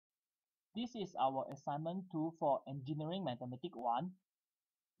This is our assignment 2 for Engineering Mathematics 1.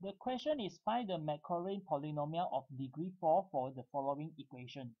 The question is find the Maclaurin polynomial of degree 4 for the following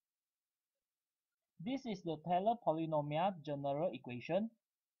equation. This is the Taylor polynomial general equation.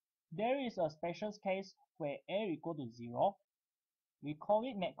 There is a special case where a equal to 0. We call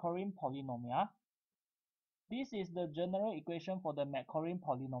it Maclaurin polynomial. This is the general equation for the Maclaurin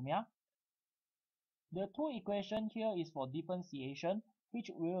polynomial. The two equations here is for differentiation, which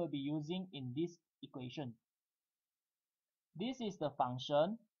we will be using in this equation. This is the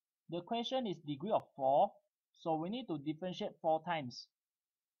function. The question is degree of 4, so we need to differentiate 4 times.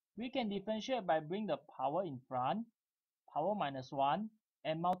 We can differentiate by bring the power in front, power minus 1,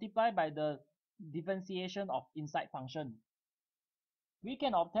 and multiply by the differentiation of inside function. We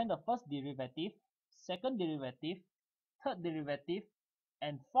can obtain the first derivative, second derivative, third derivative,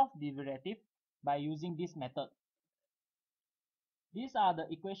 and fourth derivative by using this method. These are the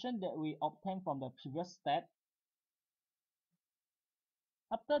equations that we obtained from the previous step.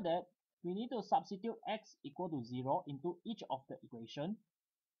 After that, we need to substitute x equal to 0 into each of the equation.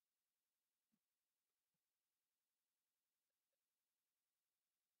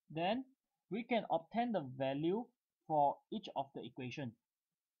 Then, we can obtain the value for each of the equation.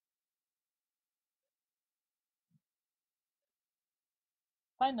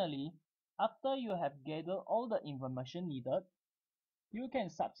 Finally, after you have gathered all the information needed, you can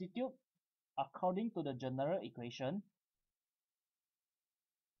substitute according to the general equation.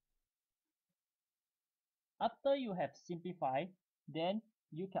 After you have simplified, then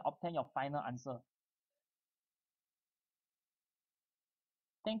you can obtain your final answer.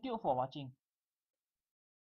 Thank you for watching.